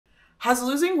Has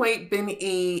losing weight been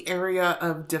an area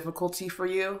of difficulty for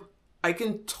you? I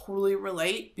can totally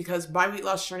relate because my weight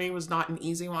loss journey was not an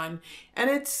easy one, and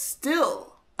it's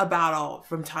still a battle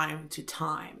from time to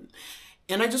time.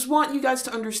 And I just want you guys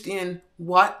to understand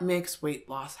what makes weight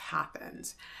loss happen.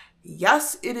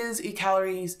 Yes, it is a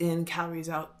calories in, calories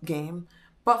out game,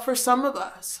 but for some of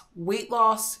us, weight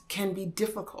loss can be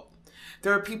difficult.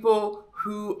 There are people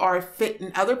who are fit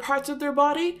in other parts of their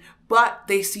body, but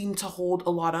they seem to hold a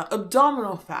lot of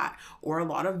abdominal fat or a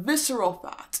lot of visceral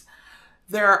fat.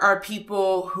 There are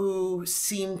people who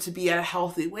seem to be at a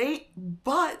healthy weight,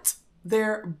 but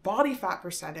their body fat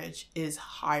percentage is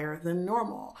higher than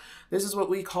normal. This is what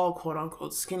we call quote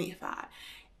unquote skinny fat.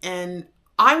 And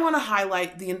I want to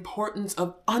highlight the importance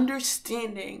of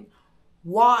understanding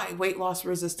why weight loss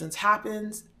resistance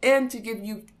happens and to give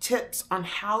you tips on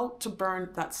how to burn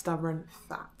that stubborn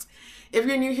fat. If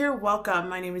you're new here, welcome.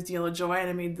 My name is Daniella Joy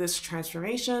and I made this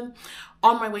transformation.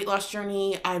 On my weight loss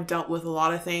journey, I've dealt with a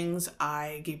lot of things.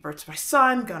 I gave birth to my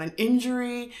son, got an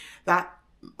injury that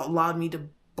allowed me to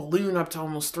balloon up to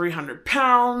almost 300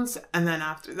 pounds. And then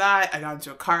after that, I got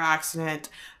into a car accident,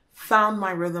 found my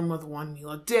rhythm with 1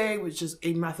 meal a day, which is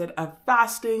a method of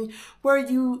fasting where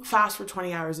you fast for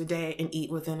 20 hours a day and eat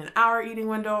within an hour eating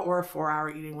window or a 4-hour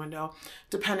eating window,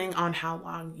 depending on how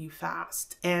long you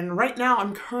fast. And right now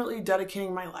I'm currently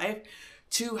dedicating my life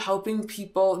to helping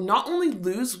people not only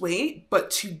lose weight, but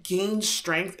to gain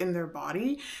strength in their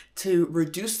body, to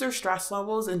reduce their stress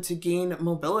levels, and to gain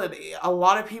mobility. A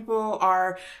lot of people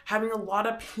are having a lot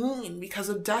of pain because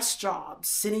of desk jobs,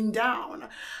 sitting down.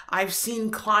 I've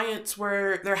seen clients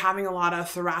where they're having a lot of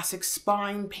thoracic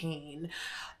spine pain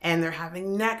and they're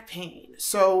having neck pain.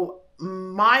 So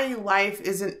my life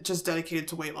isn't just dedicated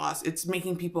to weight loss. It's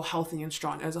making people healthy and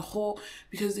strong as a whole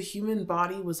because the human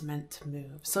body was meant to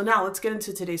move. So now let's get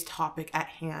into today's topic at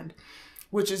hand,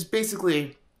 which is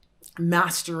basically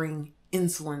mastering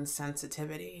insulin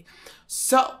sensitivity.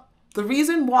 So the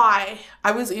reason why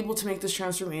I was able to make this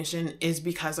transformation is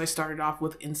because I started off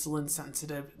with insulin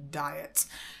sensitive diets.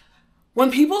 When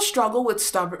people struggle with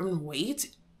stubborn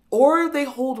weight, or they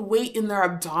hold weight in their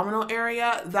abdominal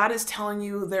area, that is telling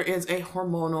you there is a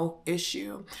hormonal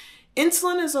issue.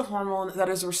 Insulin is a hormone that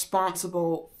is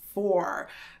responsible for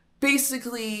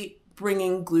basically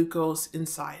bringing glucose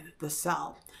inside the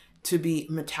cell to be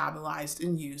metabolized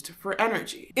and used for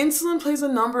energy. Insulin plays a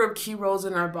number of key roles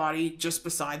in our body. Just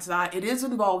besides that, it is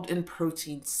involved in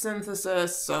protein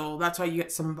synthesis. So that's why you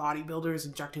get some bodybuilders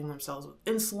injecting themselves with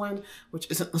insulin, which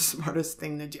isn't the smartest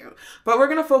thing to do. But we're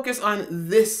gonna focus on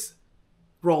this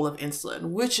role of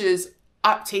insulin, which is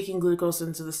uptaking glucose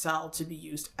into the cell to be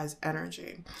used as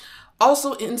energy.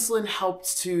 Also, insulin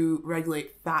helps to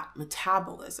regulate fat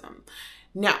metabolism.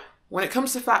 Now, when it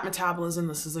comes to fat metabolism,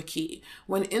 this is a key.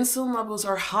 When insulin levels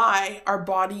are high, our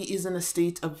body is in a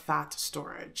state of fat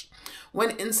storage.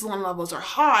 When insulin levels are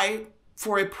high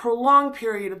for a prolonged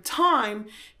period of time,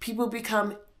 people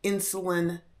become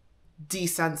insulin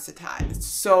desensitized.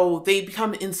 So they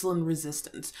become insulin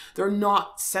resistant. They're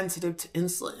not sensitive to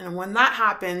insulin. And when that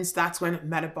happens, that's when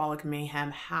metabolic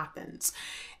mayhem happens.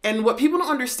 And what people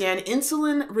don't understand,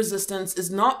 insulin resistance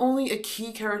is not only a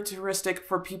key characteristic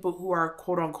for people who are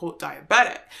quote unquote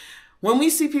diabetic. When we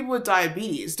see people with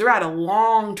diabetes, they're at a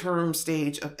long-term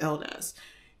stage of illness.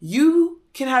 You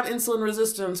can have insulin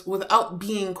resistance without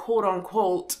being quote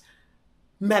unquote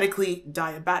medically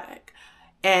diabetic.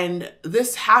 And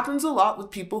this happens a lot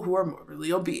with people who are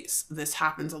morbidly obese. This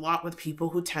happens a lot with people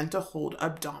who tend to hold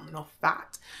abdominal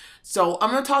fat. So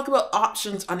I'm going to talk about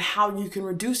options on how you can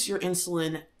reduce your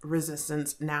insulin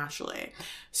resistance naturally.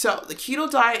 So the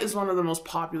keto diet is one of the most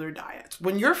popular diets.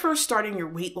 When you're first starting your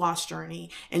weight loss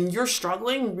journey and you're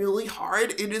struggling really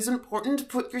hard, it is important to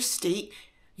put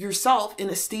yourself in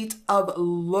a state of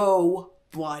low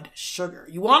blood sugar.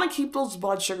 You want to keep those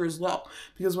blood sugars low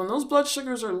because when those blood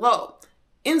sugars are low,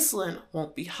 insulin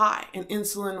won't be high and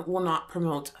insulin will not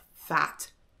promote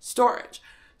fat storage.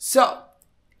 So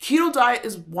keto diet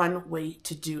is one way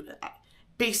to do that.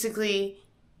 Basically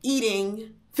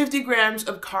eating 50 grams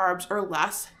of carbs or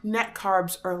less, net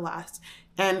carbs or less,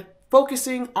 and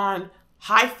focusing on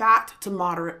high fat to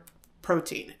moderate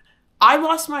protein. I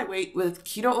lost my weight with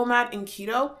Keto OMAD and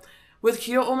keto. With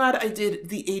Keto OMAD, I did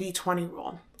the 80-20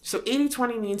 rule. So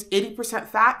 80-20 means 80%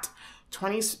 fat,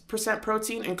 20%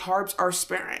 protein, and carbs are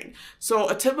sparing. So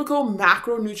a typical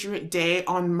macronutrient day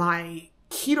on my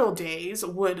keto days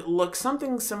would look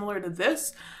something similar to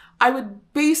this. I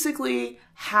would basically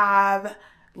have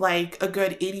like a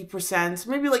good 80%,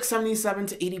 maybe like 77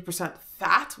 to 80%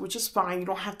 fat, which is fine. You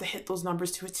don't have to hit those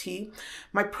numbers to a T.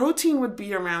 My protein would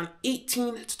be around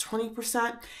 18 to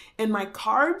 20%. And my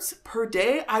carbs per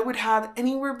day, I would have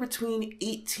anywhere between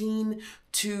 18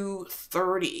 to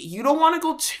 30. You don't want to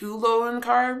go too low in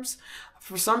carbs.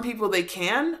 For some people, they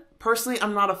can. Personally,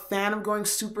 I'm not a fan of going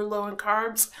super low in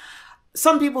carbs.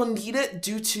 Some people need it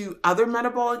due to other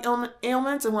metabolic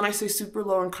ailments. And when I say super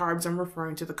low in carbs, I'm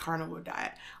referring to the carnivore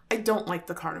diet. I don't like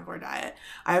the carnivore diet.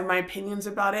 I have my opinions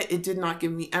about it. It did not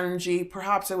give me energy.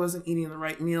 Perhaps I wasn't eating the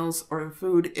right meals or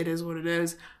food. It is what it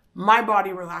is. My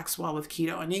body relaxed well with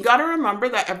keto. And you got to remember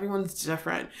that everyone's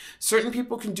different. Certain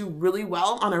people can do really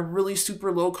well on a really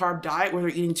super low carb diet where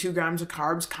they're eating 2 grams of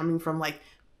carbs coming from like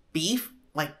beef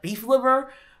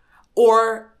liver,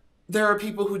 or there are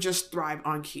people who just thrive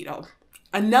on keto.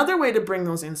 Another way to bring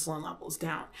those insulin levels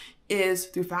down is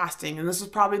through fasting. And this is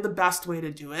probably the best way to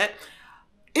do it.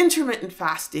 Intermittent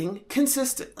fasting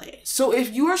consistently. So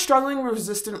if you are struggling with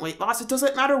resistant weight loss, it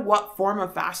doesn't matter what form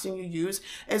of fasting you use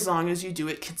as long as you do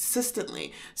it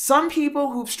consistently. Some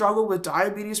people who've struggled with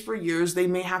diabetes for years, they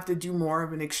may have to do more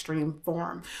of an extreme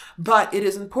form. But it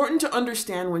is important to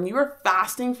understand when you are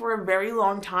fasting for a very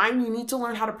long time, you need to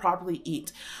learn how to properly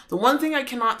eat. The one thing I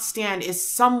cannot stand is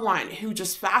someone who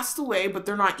just fasts away, but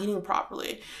they're not eating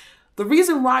properly. The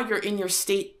reason why you're in your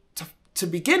state to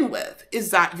begin with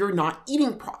is that you're not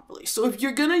eating properly. So if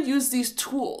you're going to use these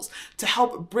tools to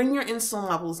help bring your insulin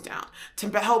levels down,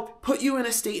 to help put you in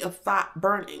a state of fat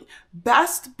burning,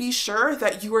 best be sure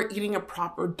that you are eating a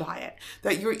proper diet,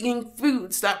 that you're eating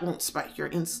foods that won't spike your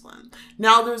insulin.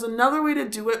 Now, there's another way to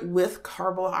do it with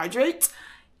carbohydrates,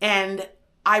 and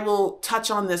I will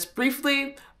touch on this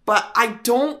briefly, but I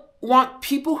don't want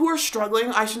people who are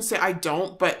struggling, I shouldn't say I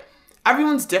don't, but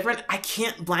everyone's different. I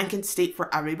can't blanket state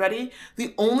for everybody.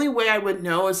 The only way I would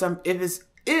know is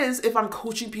if I'm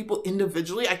coaching people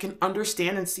individually, I can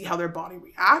understand and see how their body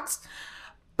reacts.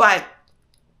 But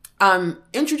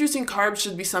introducing carbs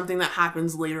should be something that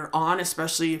happens later on,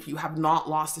 especially if you have not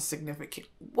lost a significant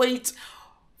weight.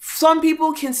 Some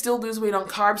people can still lose weight on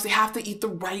carbs. They have to eat the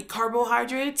right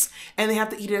carbohydrates and they have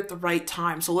to eat it at the right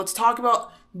time. So let's talk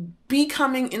about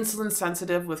becoming insulin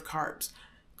sensitive with carbs.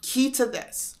 Key to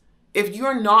this. If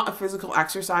you're not a physical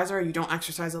exerciser, you don't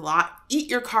exercise a lot, eat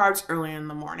your carbs early in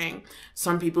the morning.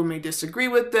 Some people may disagree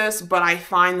with this, but I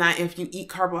find that if you eat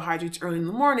carbohydrates early in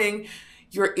the morning,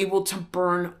 you're able to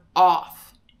burn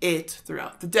off it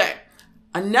throughout the day.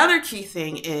 Another key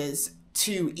thing is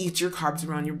to eat your carbs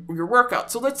around your workout.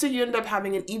 So let's say you end up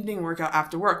having an evening workout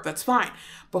after work. That's fine.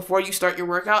 Before you start your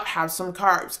workout, have some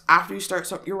carbs. After you start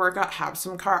your workout, have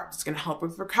some carbs. It's going to help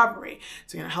with recovery.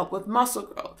 It's going to help with muscle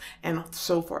growth and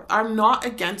so forth. I'm not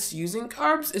against using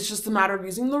carbs. It's just a matter of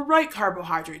using the right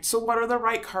carbohydrates. So what are the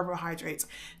right carbohydrates?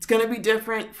 It's going to be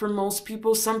different for most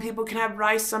people. Some people can have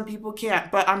rice, some people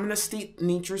can't, but I'm going to state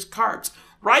nature's carbs.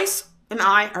 Rice and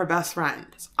I are best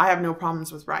friends. I have no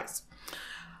problems with rice.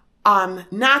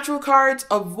 Natural carbs,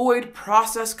 avoid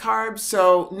processed carbs.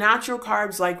 So natural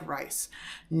carbs like rice,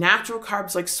 natural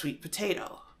carbs like sweet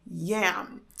potato,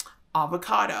 yam,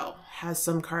 avocado has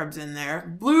some carbs in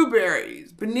there,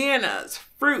 blueberries, bananas,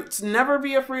 fruits. Never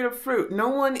be afraid of fruit. No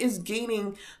one is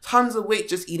gaining tons of weight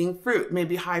just eating fruit.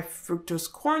 Maybe high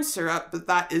fructose corn syrup, but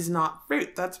that is not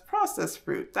fruit. That's processed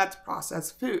fruit. That's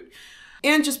processed food.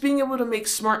 And just being able to make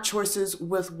smart choices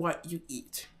with what you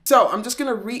eat. So I'm just going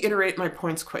to reiterate my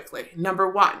points quickly. Number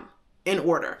 1, in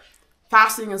order.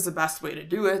 Fasting is the best way to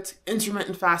do it.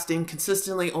 Intermittent fasting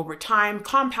consistently over time,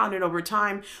 compounded over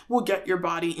time, will get your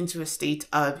body into a state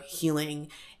of healing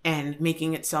and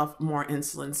making itself more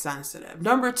insulin sensitive.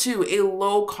 Number 2, a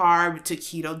low carb to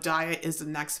keto diet is the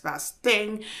next best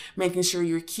thing. Making sure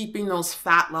you're keeping those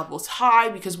fat levels high,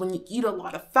 because when you eat a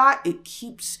lot of fat, it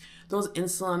keeps those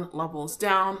insulin levels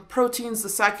down. Protein's the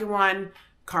second one.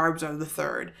 Carbs are the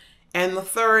third. And the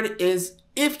third is,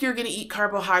 if you're going to eat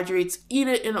carbohydrates, eat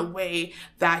it in a way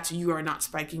that you are not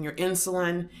spiking your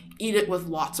insulin. Eat it with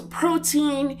lots of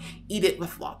protein. Eat it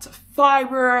with lots of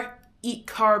fiber. Eat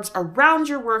carbs around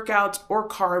your workouts or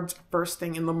carbs first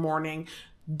thing in the morning.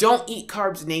 Don't eat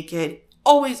carbs naked.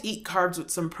 Always eat carbs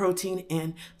with some protein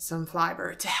and some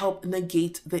fiber to help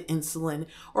negate the insulin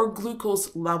or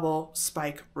glucose level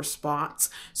spike response.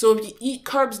 So if you eat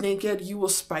carbs naked, you will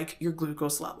spike your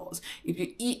glucose levels. If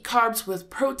you eat carbs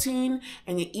with protein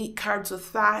and you eat carbs with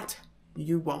fat,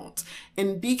 you won't.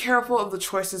 And be careful of the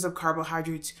choices of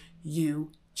carbohydrates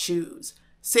you choose.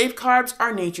 Safe carbs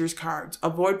are nature's carbs.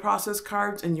 Avoid processed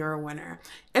carbs and you're a winner.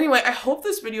 Anyway, I hope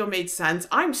this video made sense.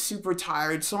 I'm super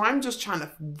tired, so I'm just trying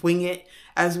to wing it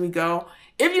as we go.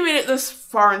 If you made it this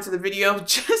far into the video,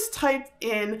 just type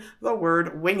in the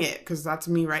word wing it, because that's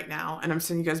me right now. And I'm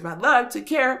sending you guys bad luck. Take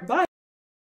care. Bye.